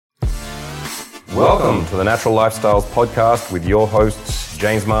Welcome to the Natural Lifestyles Podcast with your hosts,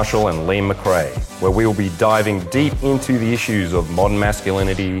 James Marshall and Liam McRae, where we will be diving deep into the issues of modern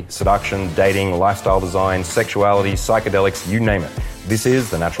masculinity, seduction, dating, lifestyle design, sexuality, psychedelics, you name it. This is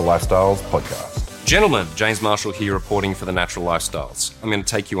the Natural Lifestyles Podcast. Gentlemen, James Marshall here reporting for the Natural Lifestyles. I'm going to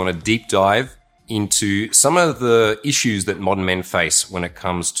take you on a deep dive into some of the issues that modern men face when it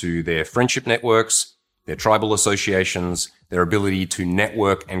comes to their friendship networks, their tribal associations, their ability to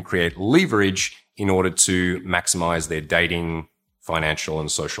network and create leverage in order to maximize their dating, financial, and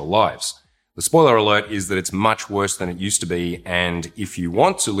social lives. The spoiler alert is that it's much worse than it used to be, and if you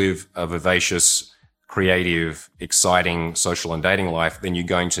want to live a vivacious, creative, exciting social and dating life, then you're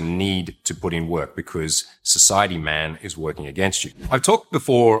going to need to put in work because society, man, is working against you. I've talked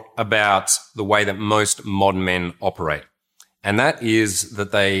before about the way that most modern men operate, and that is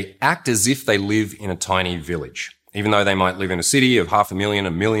that they act as if they live in a tiny village. Even though they might live in a city of 500,000,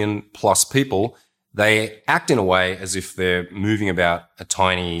 1 million plus people, they act in a way as if they're moving about a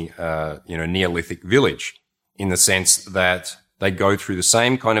tiny, Neolithic village, in the sense that they go through the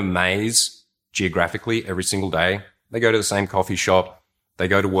same kind of maze geographically every single day. They go to the same coffee shop. They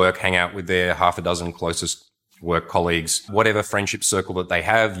go to work, hang out with their half a dozen closest work colleagues, whatever friendship circle that they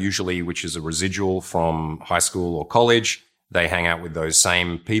have, usually which is a residual from high school or college. They hang out with those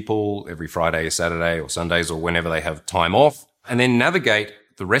same people every Friday, Saturday, or Sundays, or whenever they have time off, and then navigate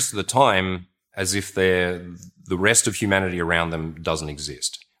the rest of the time as if the rest of humanity around them doesn't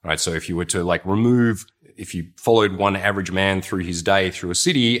exist, right? So if you were to if you followed one average man through his day through a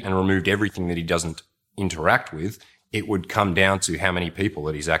city and removed everything that he doesn't interact with, it would come down to how many people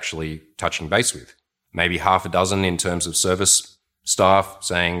that he's actually touching base with. Maybe half a dozen in terms of service staff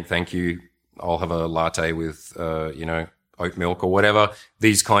saying, thank you, I'll have a latte with, oat milk or whatever.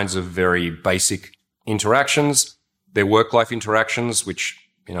 These kinds of very basic interactions. Their work-life interactions, which,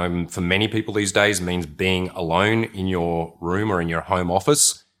 for many people these days means being alone in your room or in your home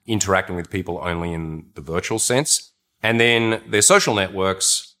office, interacting with people only in the virtual sense. And then their social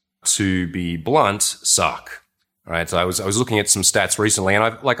networks, to be blunt, suck. Right. So I was looking at some stats recently, and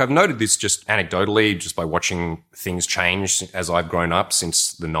I've noted this just anecdotally, just by watching things change as I've grown up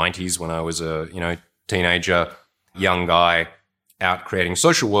since the 90s when I was a, teenager, young guy out creating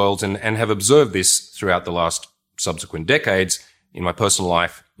social worlds, and have observed this throughout the last subsequent decades in my personal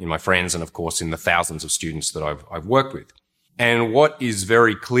life, in my friends, and of course in the thousands of students that I've worked with. And what is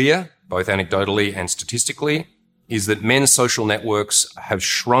very clear, both anecdotally and statistically, is that men's social networks have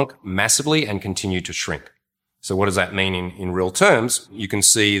shrunk massively and continue to shrink. So what does that mean in real terms? You can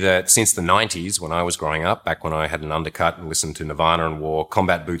see that since the 90s, when I was growing up, back when I had an undercut and listened to Nirvana and wore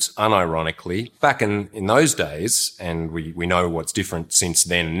combat boots unironically, back in those days, and we know what's different since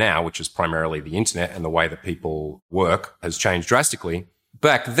then and now, which is primarily the internet and the way that people work has changed drastically.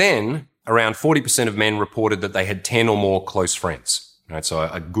 Back then, around 40% of men reported that they had 10 or more close friends, right? So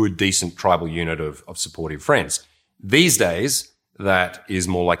a good, decent tribal unit of supportive friends. These days, that is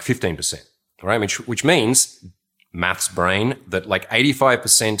more like 15%. Right, which means, maths brain, that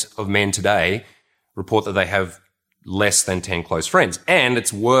 85% of men today report that they have less than 10 close friends. And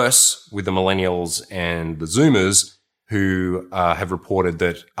it's worse with the millennials and the Zoomers, who have reported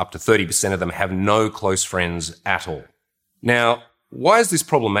that up to 30% of them have no close friends at all. Now, why is this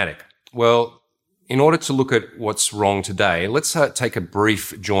problematic? Well, in order to look at what's wrong today, let's take a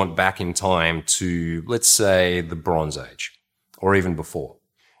brief jaunt back in time to, let's say, the Bronze Age, or even before.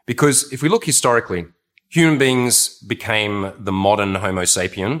 Because if we look historically, human beings became the modern Homo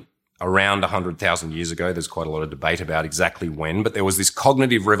sapien around 100,000 years ago. There's quite a lot of debate about exactly when, but there was this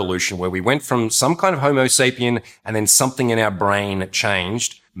cognitive revolution where we went from some kind of Homo sapien and then something in our brain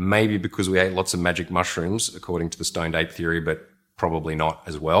changed, maybe because we ate lots of magic mushrooms, according to the stoned ape theory, but probably not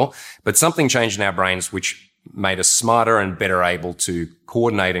as well. But something changed in our brains which made us smarter and better able to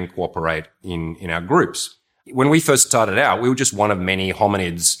coordinate and cooperate in our groups. When we first started out, we were just one of many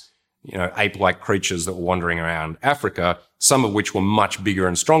hominids, ape-like creatures that were wandering around Africa, some of which were much bigger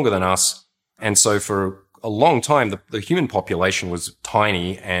and stronger than us. And so for a long time, the human population was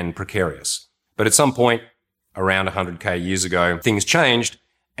tiny and precarious. But at some point, around 100K years ago, things changed.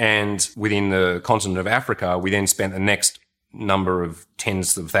 And within the continent of Africa, we then spent the next number of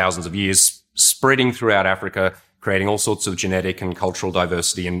tens of thousands of years spreading throughout Africa, creating all sorts of genetic and cultural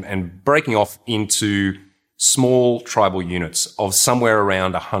diversity and breaking off into small tribal units of somewhere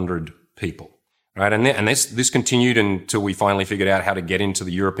around 100 people, right? And this continued until we finally figured out how to get into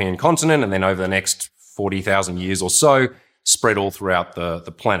the European continent, and then over the next 40,000 years or so, spread all throughout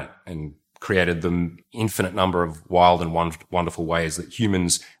the planet and created the infinite number of wild and wonderful ways that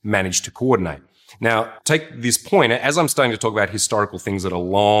humans managed to coordinate. Now, take this point, as I'm starting to talk about historical things that are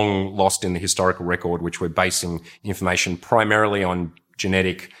long lost in the historical record, which we're basing information primarily on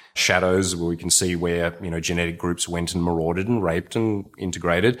genetic shadows, where we can see where, genetic groups went and marauded and raped and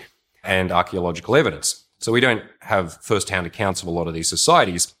integrated, and archaeological evidence. So we don't have first-hand accounts of a lot of these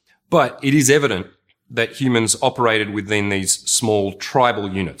societies, but it is evident that humans operated within these small tribal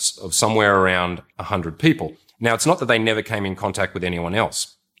units of somewhere around 100 people. Now, it's not that they never came in contact with anyone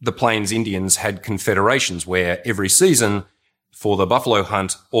else. The Plains Indians had confederations where every season for the buffalo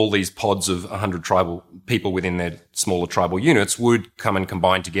hunt, all these pods of 100 tribal people within their smaller tribal units would come and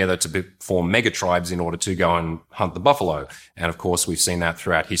combine together to form mega tribes in order to go and hunt the buffalo. And of course, we've seen that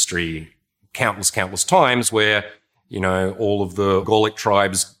throughout history countless times where, all of the Gallic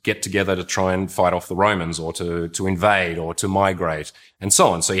tribes get together to try and fight off the Romans or to invade or to migrate and so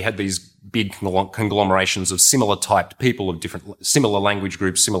on. So you had these big conglomerations of similar typed people of similar language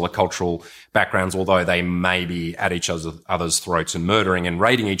groups, similar cultural backgrounds, although they may be at each other's throats and murdering and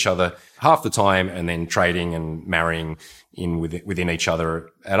raiding each other half the time and then trading and marrying within each other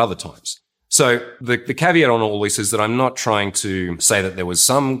at other times. So the caveat on all this is that I'm not trying to say that there was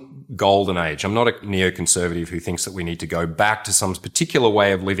some golden age. I'm not a neoconservative who thinks that we need to go back to some particular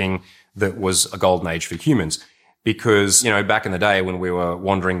way of living that was a golden age for humans. Because, back in the day when we were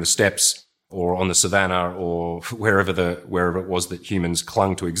wandering the steppes or on the savannah or wherever it was that humans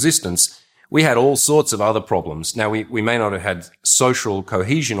clung to existence, we had all sorts of other problems. Now, we may not have had social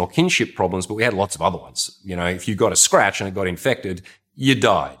cohesion or kinship problems, but we had lots of other ones. If you got a scratch and it got infected, you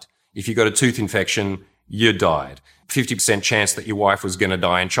died. If you got a tooth infection, you died. 50% chance that your wife was going to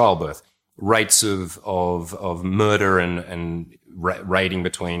die in childbirth. Rates of murder and raiding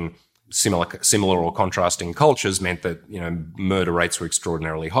between similar or contrasting cultures meant that, murder rates were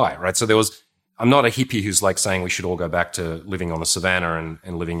extraordinarily high, right? So I'm not a hippie who's like saying we should all go back to living on the savannah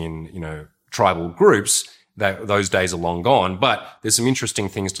and living in, tribal groups. That those days are long gone, but there's some interesting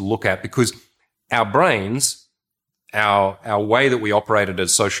things to look at because our brains, our way that we operated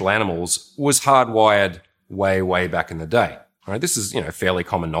as social animals was hardwired way back in the day. Right? This is, fairly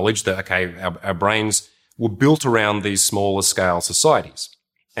common knowledge that, okay, our brains were built around these smaller scale societies.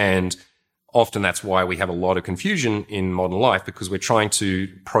 And often that's why we have a lot of confusion in modern life because we're trying to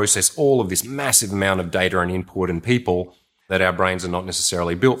process all of this massive amount of data and input and people that our brains are not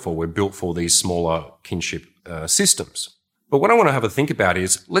necessarily built for. We're built for these smaller kinship systems. But what I want to have a think about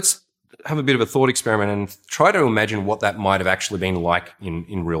is let's have a bit of a thought experiment and try to imagine what that might have actually been like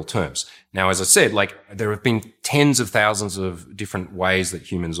in real terms. Now, as I said, there have been tens of thousands of different ways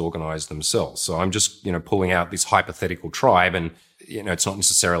that humans organize themselves. So I'm just, pulling out this hypothetical tribe and, it's not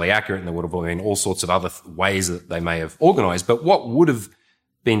necessarily accurate and there would have been all sorts of other ways that they may have organized. But what would have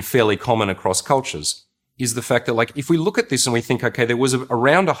been fairly common across cultures is the fact that, if we look at this and we think, okay, there was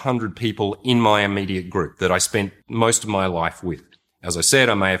around 100 people in my immediate group that I spent most of my life with. As I said,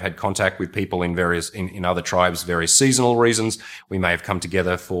 I may have had contact with people in other tribes, various seasonal reasons. We may have come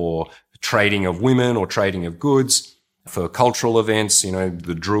together for trading of women or trading of goods, for cultural events.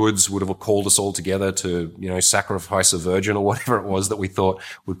 The Druids would have called us all together to, sacrifice a virgin or whatever it was that we thought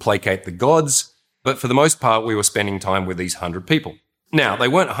would placate the gods. But for the most part, we were spending time with these 100 people. Now, they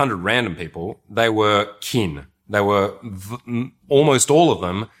weren't 100 random people. They were kin. They were almost all of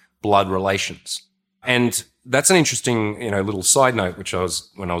them blood relations. And that's an interesting, little side note,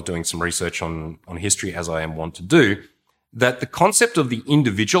 when I was doing some research on history, as I am wont to do, that the concept of the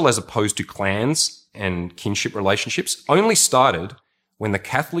individual as opposed to clans and kinship relationships only started when the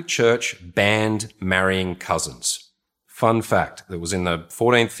Catholic Church banned marrying cousins. Fun fact, that was in the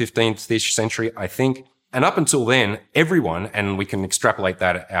 14th, 15th century, I think. And up until then, everyone, and we can extrapolate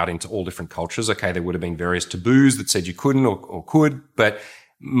that out into all different cultures. Okay, there would have been various taboos that said you couldn't or could, but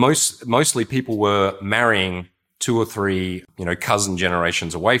mostly people were marrying 2 or 3, cousin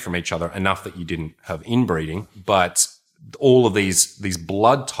generations away from each other, enough that you didn't have inbreeding. But all of these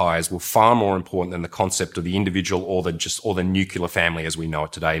blood ties were far more important than the concept of the individual or the nuclear family as we know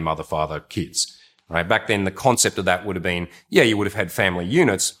it today, mother, father, kids. Right? Back then, the concept of that would have been, you would have had family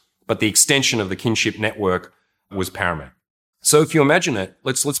units, but the extension of the kinship network was paramount. So if you imagine it,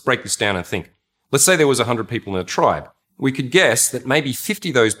 let's break this down and think. Let's say there was 100 people in a tribe. We could guess that maybe 50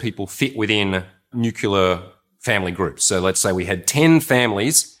 of those people fit within nuclear family groups. So let's say we had 10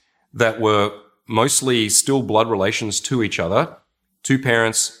 families that were mostly still blood relations to each other, 2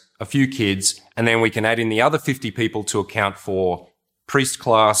 parents, a few kids, and then we can add in the other 50 people to account for priest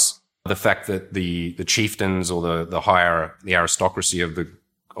class, the fact that the chieftains or the aristocracy of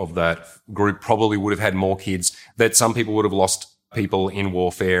that group probably would have had more kids, that some people would have lost people in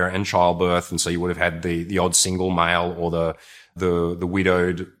warfare and childbirth, and so you would have had the odd single male or the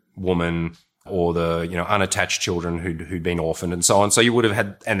widowed woman or the, unattached children who'd been orphaned and so on. So you would have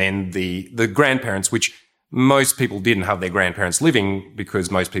had, and then the grandparents, which most people didn't have their grandparents living because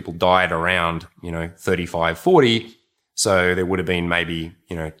most people died around, 35, 40. So there would have been maybe,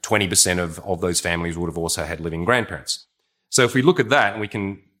 20% of those families would have also had living grandparents. So if we look at that, and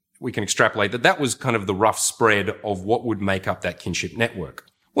we can extrapolate that was kind of the rough spread of what would make up that kinship network.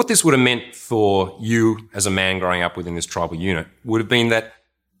 What this would have meant for you as a man growing up within this tribal unit would have been that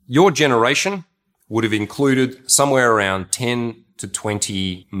your generation would have included somewhere around 10 to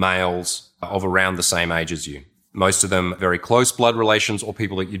 20 males of around the same age as you. Most of them very close blood relations or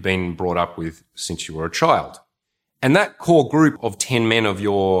people that you'd been brought up with since you were a child. And that core group of 10 men of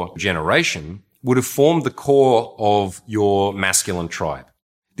your generation would have formed the core of your masculine tribe.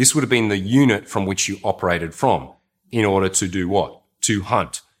 This would have been the unit from which you operated from in order to do what? To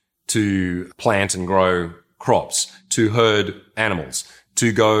hunt, to plant and grow crops, to herd animals,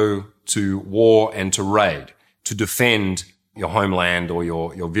 to go to war and to raid, to defend your homeland or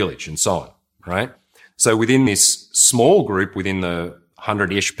your village and so on, right? So within this small group, within the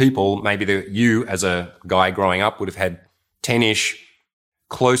 100-ish people, maybe you as a guy growing up would have had 10-ish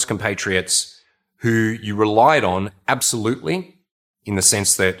close compatriots who you relied on absolutely, in the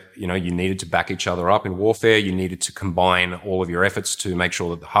sense that, you needed to back each other up in warfare. You needed to combine all of your efforts to make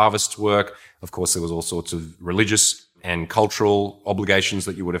sure that the harvests work. Of course, there was all sorts of religious and cultural obligations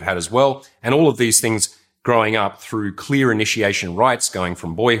that you would have had as well. And all of these things growing up through clear initiation rites, going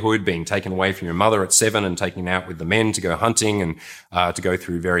from boyhood, being taken away from your mother at 7 and taken out with the men to go hunting and to go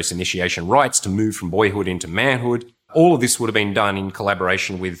through various initiation rites to move from boyhood into manhood. All of this would have been done in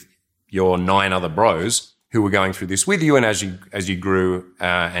collaboration with your 9 other bros who were going through this with you. And as you grew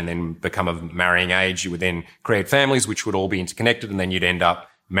and then become of marrying age, you would then create families which would all be interconnected, and then you'd end up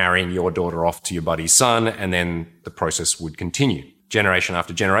marrying your daughter off to your buddy's son, and then the process would continue generation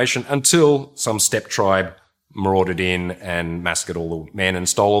after generation until some steppe tribe marauded in and massacred all the men and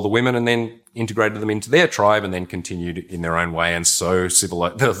stole all the women and then integrated them into their tribe and then continued in their own way. And so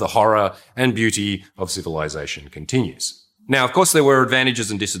the horror and beauty of civilization continues. Now, of course, there were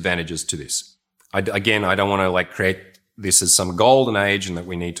advantages and disadvantages to this. I don't want to create this as some golden age and that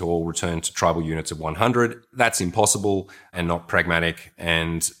we need to all return to tribal units of 100. That's impossible and not pragmatic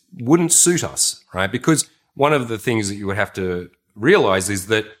and wouldn't suit us, right? Because one of the things that you would have to realize is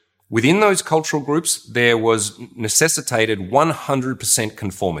that within those cultural groups, there was necessitated 100%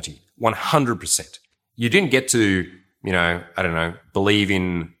 conformity, 100%. You didn't get to, believe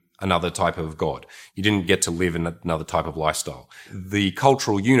in another type of God. You didn't get to live in another type of lifestyle. The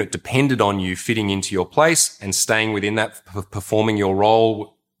cultural unit depended on you fitting into your place and staying within that, performing your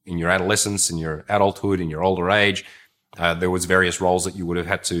role in your adolescence, in your adulthood, in your older age. There was various roles that you would have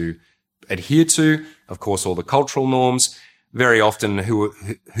had to adhere to. Of course, all the cultural norms. Very often who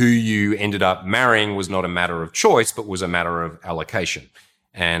you ended up marrying was not a matter of choice, but was a matter of allocation.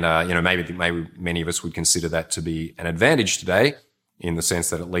 And, maybe many of us would consider that to be an advantage today, in the sense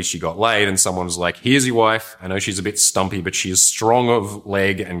that at least you got laid and someone was like, here's your wife. I know she's a bit stumpy, but she is strong of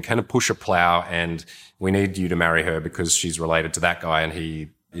leg and can push a plow, and we need you to marry her because she's related to that guy and he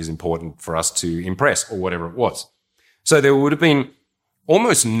is important for us to impress, or whatever it was. So there would have been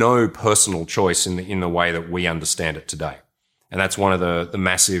almost no personal choice in the way that we understand it today. And that's one of the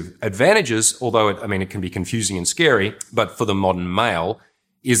massive advantages, although it can be confusing and scary, but for the modern male,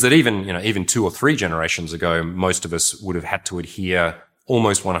 is that even 2 or 3 generations ago, most of us would have had to adhere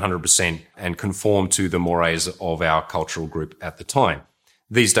almost 100% and conform to the mores of our cultural group at the time.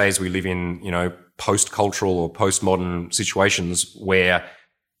 These days we live in, post-cultural or post-modern situations where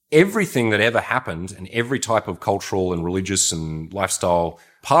everything that ever happened and every type of cultural and religious and lifestyle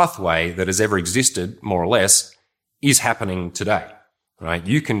pathway that has ever existed, more or less, is happening today, right?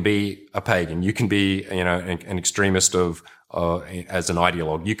 You can be a pagan. You can be, an extremist as an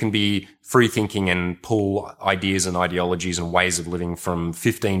ideologue. You can be free thinking and pull ideas and ideologies and ways of living from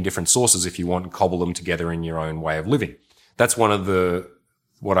 15 different sources if you want, and cobble them together in your own way of living. That's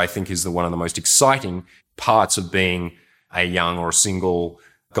what I think is one of the most exciting parts of being a young or a single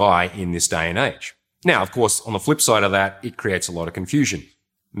guy in this day and age. Now, of course, on the flip side of that, it creates a lot of confusion.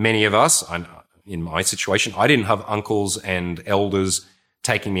 Many of us, in my situation, I didn't have uncles and elders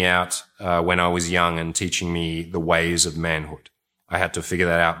taking me out when I was young and teaching me the ways of manhood. I had to figure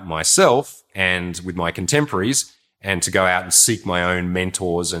that out myself and with my contemporaries, and to go out and seek my own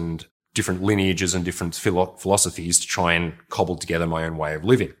mentors and different lineages and different philosophies to try and cobble together my own way of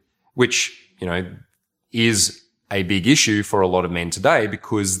living, which, is a big issue for a lot of men today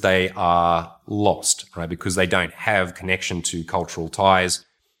because they are lost, right? Because they don't have connection to cultural ties,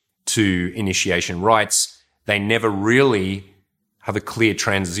 to initiation rites. They never really have a clear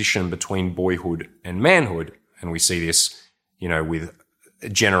transition between boyhood and manhood. And we see this, with a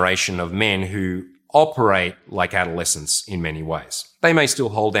generation of men who operate like adolescents in many ways. They may still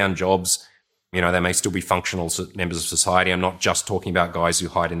hold down jobs. They may still be functional members of society. I'm not just talking about guys who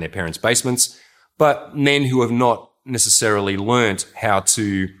hide in their parents' basements, but men who have not necessarily learnt how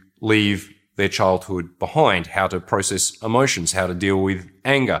to leave their childhood behind, how to process emotions, how to deal with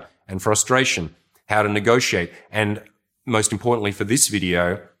anger and frustration, how to negotiate, and most importantly for this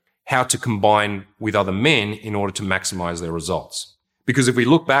video, how to combine with other men in order to maximize their results. Because if we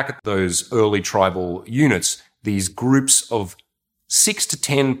look back at those early tribal units, these groups of 6 to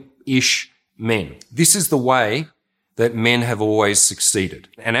 10-ish men, this is the way that men have always succeeded.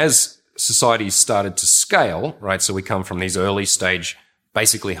 And as societies started to scale, right, so we come from these early stage,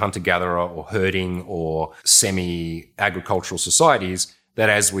 basically hunter-gatherer or herding or semi-agricultural societies, that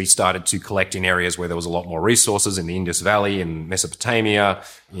as we started to collect in areas where there was a lot more resources, in the Indus Valley, in Mesopotamia,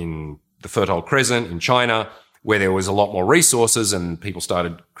 in the Fertile Crescent, in China, where there was a lot more resources and people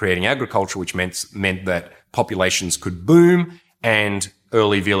started creating agriculture, which meant that populations could boom and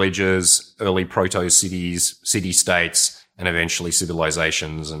early villages, early proto-cities, city-states, and eventually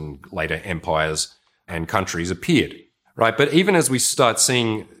civilizations and later empires and countries appeared, right? But even as we start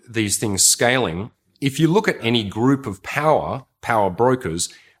seeing these things scaling, if you look at any group of power brokers,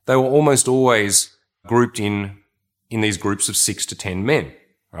 they were almost always grouped in these groups of 6 to 10 men,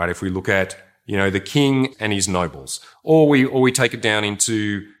 right? If we look at, the king and his nobles, or we take it down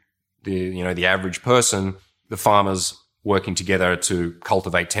into the average person, the farmers working together to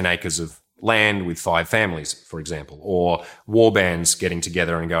cultivate 10 acres of land with 5 families, for example, or war bands getting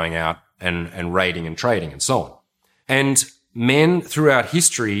together and going out and raiding and trading and so on. And men throughout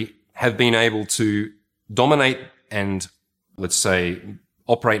history have been able to dominate and, let's say,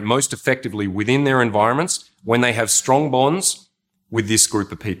 operate most effectively within their environments when they have strong bonds with this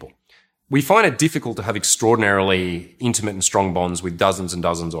group of people. We find it difficult to have extraordinarily intimate and strong bonds with dozens and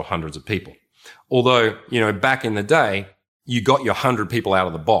dozens or hundreds of people. Although, back in the day, you got your 100 people out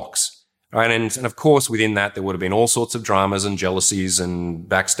of the box, right? And of course, within that, there would have been all sorts of dramas and jealousies and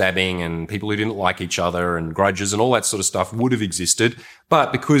backstabbing and people who didn't like each other and grudges and all that sort of stuff would have existed.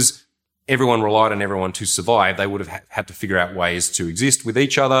 But because everyone relied on everyone to survive, they would have had to figure out ways to exist with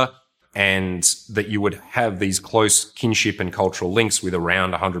each other, and that you would have these close kinship and cultural links with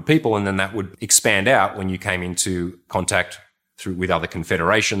around 100 people, and then that would expand out when you came into contact with other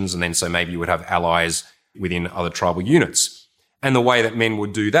confederations, and then so maybe you would have allies within other tribal units. And the way that men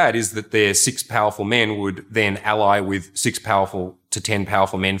would do that is that their 6 powerful men would then ally with 6 powerful to 10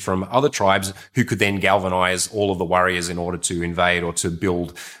 powerful men from other tribes who could then galvanize all of the warriors in order to invade or to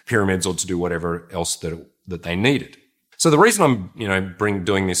build pyramids or to do whatever else that they needed. So the reason I'm,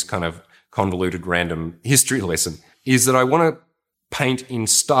 doing this kind of convoluted random history lesson is that I want to paint in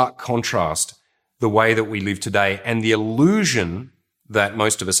stark contrast the way that we live today and the illusion that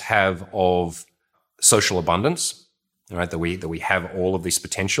most of us have of social abundance, right? That we have all of this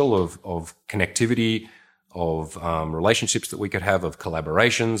potential of connectivity, of relationships that we could have, of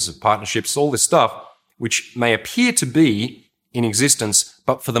collaborations, of partnerships, all this stuff, which may appear to be in existence,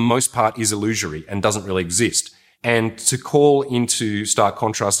 but for the most part is illusory and doesn't really exist. And to call into stark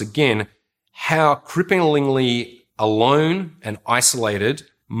contrast again, how cripplingly alone and isolated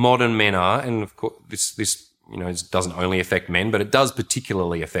modern men are. And of course, this doesn't only affect men, but it does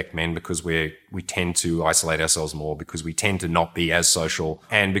particularly affect men because we tend to isolate ourselves more, because we tend to not be as social,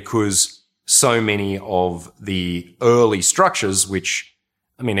 and because so many of the early structures, which,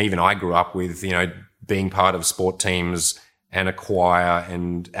 even I grew up with, being part of sport teams and a choir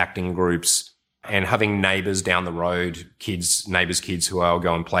and acting groups, and having neighbors down the road, neighbors' kids who I'll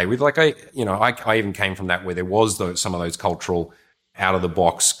go and play with. Like I even came from that where there was some of those cultural out of the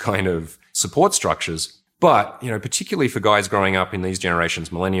box kind of support structures. But, particularly for guys growing up in these generations,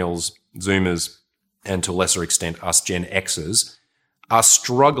 millennials, Zoomers, and to a lesser extent, us Gen Xers, are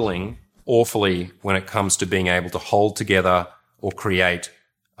struggling awfully when it comes to being able to hold together or create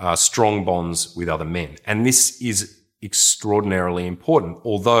strong bonds with other men. And this is extraordinarily important,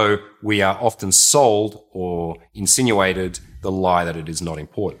 although we are often sold or insinuated the lie that it is not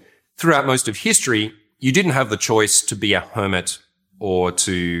important. Throughout most of history, you didn't have the choice to be a hermit or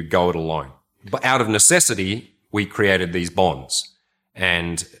to go it alone. But out of necessity, we created these bonds.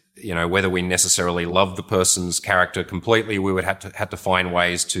 And, whether we necessarily loved the person's character completely, we would have to find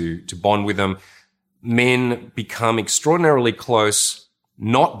ways to bond with them. Men become extraordinarily close,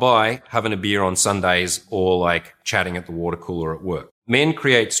 not by having a beer on Sundays or like chatting at the water cooler at work. Men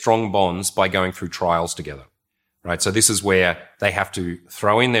create strong bonds by going through trials together, right? So this is where they have to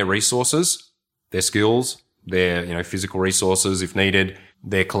throw in their resources, their skills, their, physical resources if needed,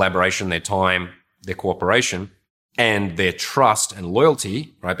 their collaboration, their time, their cooperation, and their trust and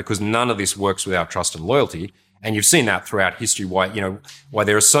loyalty, right? Because none of this works without trust and loyalty. And you've seen that throughout history, why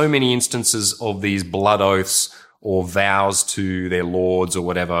there are so many instances of these blood oaths or vows to their lords or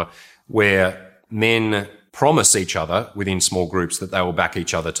whatever, where men promise each other within small groups that they will back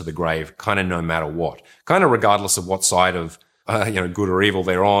each other to the grave, kind of no matter what, kind of regardless of what side of, good or evil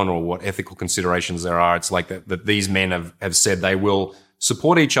they're on or what ethical considerations there are. It's like that these men have said they will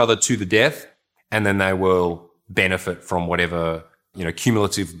support each other to the death, and then they will benefit from whatever,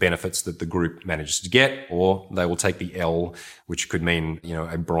 cumulative benefits that the group manages to get, or they will take the L, which could mean,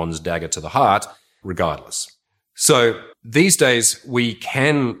 a bronze dagger to the heart, regardless. So these days we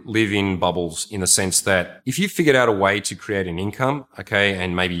can live in bubbles in the sense that if you figured out a way to create an income, okay,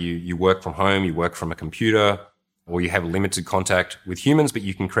 and maybe you work from home, you work from a computer, or you have limited contact with humans, but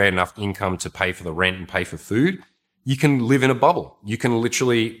you can create enough income to pay for the rent and pay for food, you can live in a bubble. You can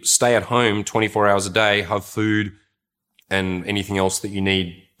literally stay at home 24 hours a day, have food and anything else that you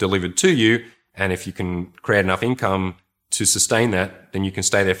need delivered to you. And if you can create enough income to sustain that, then you can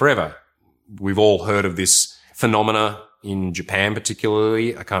stay there forever. We've all heard of this phenomena in Japan,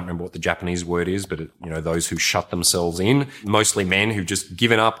 particularly. I can't remember what the Japanese word is, but those who shut themselves in, mostly men who've just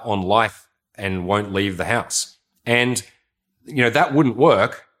given up on life and won't leave the house. And, that wouldn't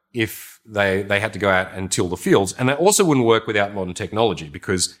work if they had to go out and till the fields. And that also wouldn't work without modern technology,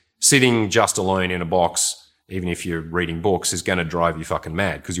 because sitting just alone in a box, even if you're reading books, is going to drive you fucking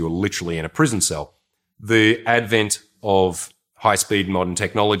mad because you're literally in a prison cell. The advent of high-speed modern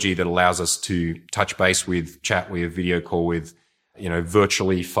technology that allows us to touch base with, chat with, video call with,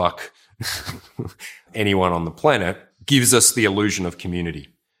 virtually fuck anyone on the planet gives us the illusion of community,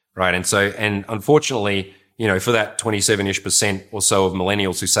 right? And unfortunately, for that 27-ish% or so of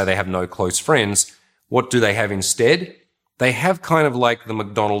millennials who say they have no close friends, what do they have instead? They have kind of like the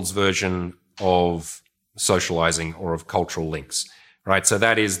McDonald's version of socializing or of cultural links, right? So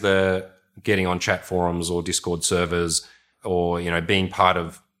that is the getting on chat forums or Discord servers, or, being part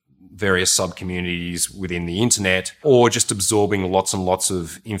of various sub-communities within the internet, or just absorbing lots and lots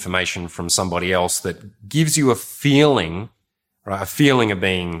of information from somebody else that gives you a feeling, right? A feeling of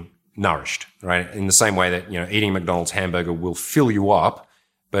being nourished, right? In the same way that, eating McDonald's hamburger will fill you up,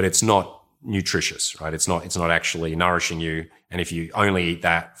 but it's not nutritious, right? It's not actually nourishing you. And if you only eat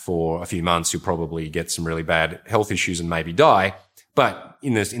that for a few months, you'll probably get some really bad health issues and maybe die. But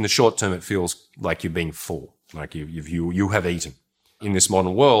in the short term, it feels like you're being full, like you have eaten. In this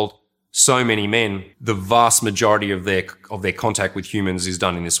modern world, so many men, the vast majority of their contact with humans is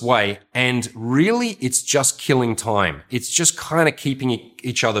done in this way. And really, it's just killing time. It's just kind of keeping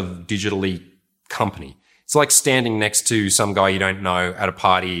each other digitally company. It's like standing next to some guy you don't know at a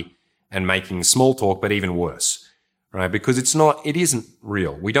party and making small talk, but even worse, right? Because it isn't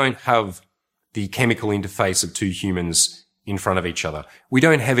real. We don't have the chemical interface of two humans in front of each other. We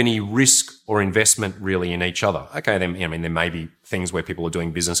don't have any risk or investment really in each other. Okay, then, there may be things where people are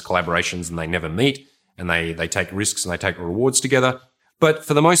doing business collaborations and they never meet and they take risks and they take rewards together. But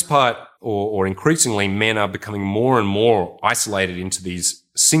for the most part, or increasingly, men are becoming more and more isolated into these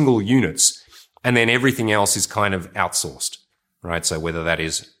single units, and then everything else is kind of outsourced, right? So whether that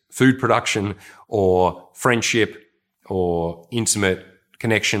is food production or friendship or intimate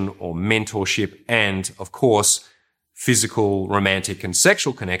connection or mentorship, and of course, physical, romantic, and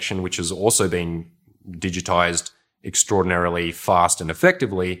sexual connection, which has also been digitized extraordinarily fast and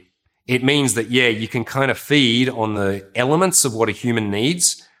effectively, it means that, you can kind of feed on the elements of what a human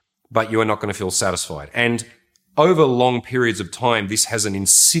needs, but you are not going to feel satisfied. And over long periods of time, this has an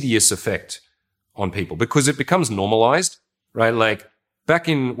insidious effect on people because it becomes normalized, right? Like back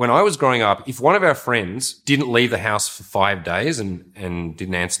when I was growing up, if one of our friends didn't leave the house for 5 days and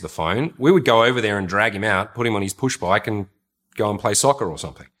didn't answer the phone, we would go over there and drag him out, put him on his push bike and go and play soccer or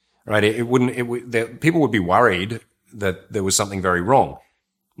something, right? People would be worried that there was something very wrong.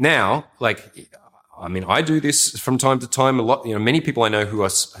 Now, I do this from time to time a lot. Many people I know who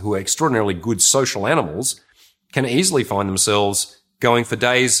are extraordinarily good social animals can easily find themselves going for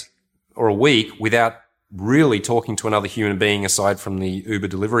days or a week without really talking to another human being aside from the Uber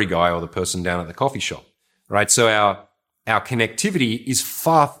delivery guy or the person down at the coffee shop, right? So our connectivity is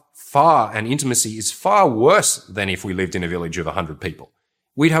far, and intimacy is far worse than if we lived in a village of 100 people.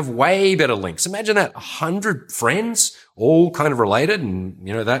 We'd have way better links. Imagine that, 100 friends, all kind of related, and,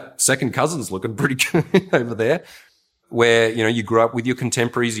 that second cousin's looking pretty good over there, where, you grew up with your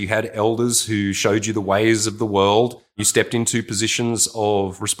contemporaries, you had elders who showed you the ways of the world, you stepped into positions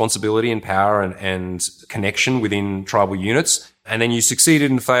of responsibility and power and connection within tribal units, and then you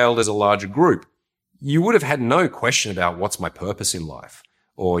succeeded and failed as a larger group. you would have had no question about what's my purpose in life,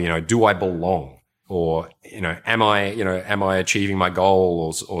 or, do I belong? Or, am I achieving my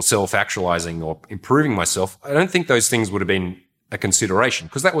goal, or self-actualizing, or improving myself? I don't think those things would have been a consideration,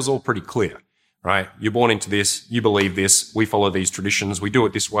 because that was all pretty clear, right? You're born into this, you believe this, we follow these traditions, we do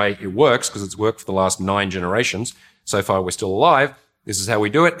it this way, it works because it's worked for the last 9 generations. So far, we're still alive. This is how we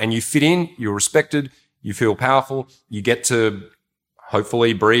do it. And you fit in, you're respected, you feel powerful, you get to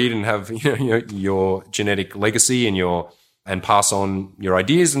hopefully breed and have, your genetic legacy and pass on your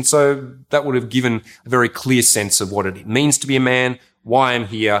ideas. And so that would have given a very clear sense of what it means to be a man, why I'm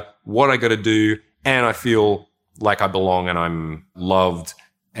here, what I got to do. And I feel like I belong and I'm loved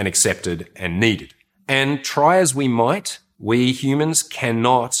and accepted and needed. And try as we might, we humans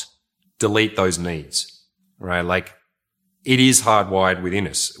cannot delete those needs, right? Like, it is hardwired within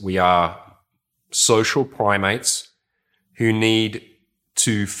us. We are social primates who need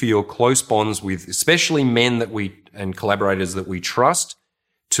to feel close bonds with, especially men and collaborators that we trust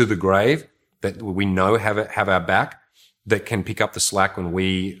to the grave, that we know have our back, that can pick up the slack when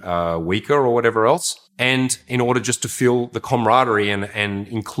we are weaker or whatever else. And in order just to feel the camaraderie and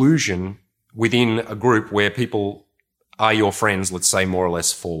inclusion within a group where people are your friends, let's say more or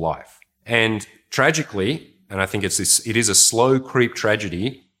less for life. And tragically, and I think it is a slow creep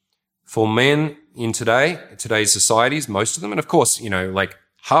tragedy for men in today's societies, most of them. And of course, like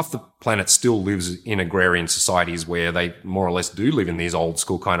half the planet still lives in agrarian societies where they more or less do live in these old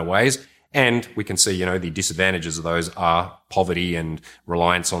school kind of ways. And we can see, the disadvantages of those are poverty and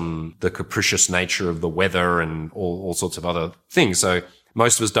reliance on the capricious nature of the weather and all sorts of other things. So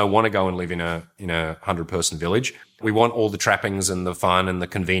most of us don't want to go and live in a 100-person village. We want all the trappings and the fun and the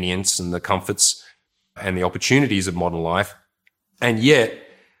convenience and the comforts and the opportunities of modern life. And yet,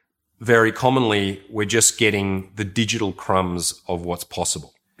 very commonly, we're just getting the digital crumbs of what's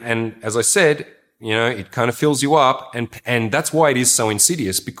possible. And as I said, it kind of fills you up. And that's why it is so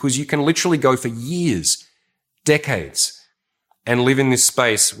insidious, because you can literally go for years, decades, and live in this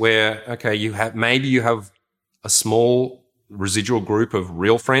space where, okay, you have a small residual group of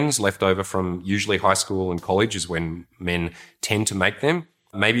real friends left over from usually high school and college is when men tend to make them.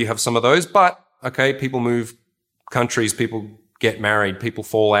 Maybe you have some of those, but okay, people move countries, people get married, people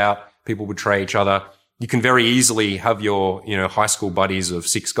fall out, people betray each other. You can very easily have your, high school buddies of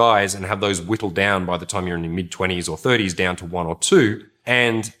 6 guys and have those whittled down by the time you're in your mid-20s or 30s down to 1 or 2.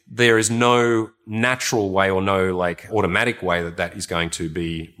 And there is no natural way or no automatic way that is going to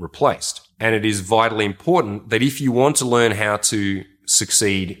be replaced. And it is vitally important that if you want to learn how to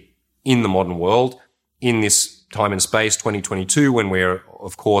succeed in the modern world, in this time and space, 2022, when we're,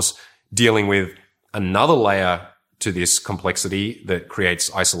 of course, dealing with another layer to this complexity that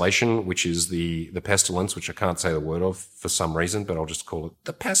creates isolation, which is the pestilence, which I can't say the word of for some reason, but I'll just call it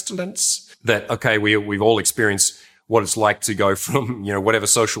the pestilence. That, okay, we've all experienced what it's like to go from, whatever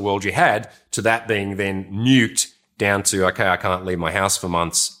social world you had to that being then nuked down to, okay, I can't leave my house for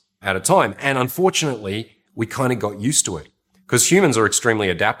months at a time. And unfortunately, we kind of got used to it because humans are extremely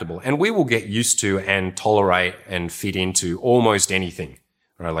adaptable and we will get used to and tolerate and fit into almost anything,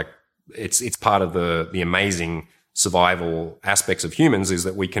 right? Like it's part of the amazing survival aspects of humans is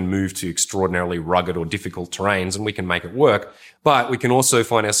that we can move to extraordinarily rugged or difficult terrains and we can make it work. But we can also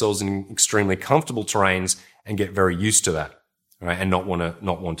find ourselves in extremely comfortable terrains and get very used to that, right? And not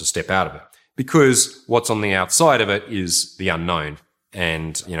want to step out of it because what's on the outside of it is the unknown.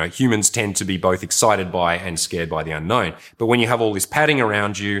 And, humans tend to be both excited by and scared by the unknown. But when you have all this padding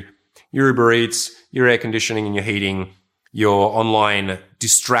around you, your Uber Eats, your air conditioning and your heating, your online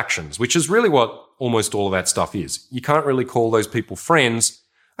distractions, which is really what almost all of that stuff is. You can't really call those people friends.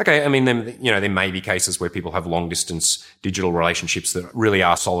 Okay, I mean, there may be cases where people have long distance digital relationships that really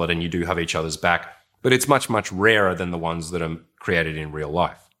are solid and you do have each other's back, but it's much, much rarer than the ones that are created in real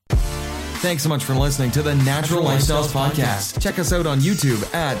life. Thanks so much for listening to the Natural Lifestyles Podcast. Check us out on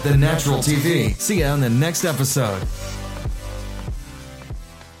YouTube at The Natural TV. See you on the next episode.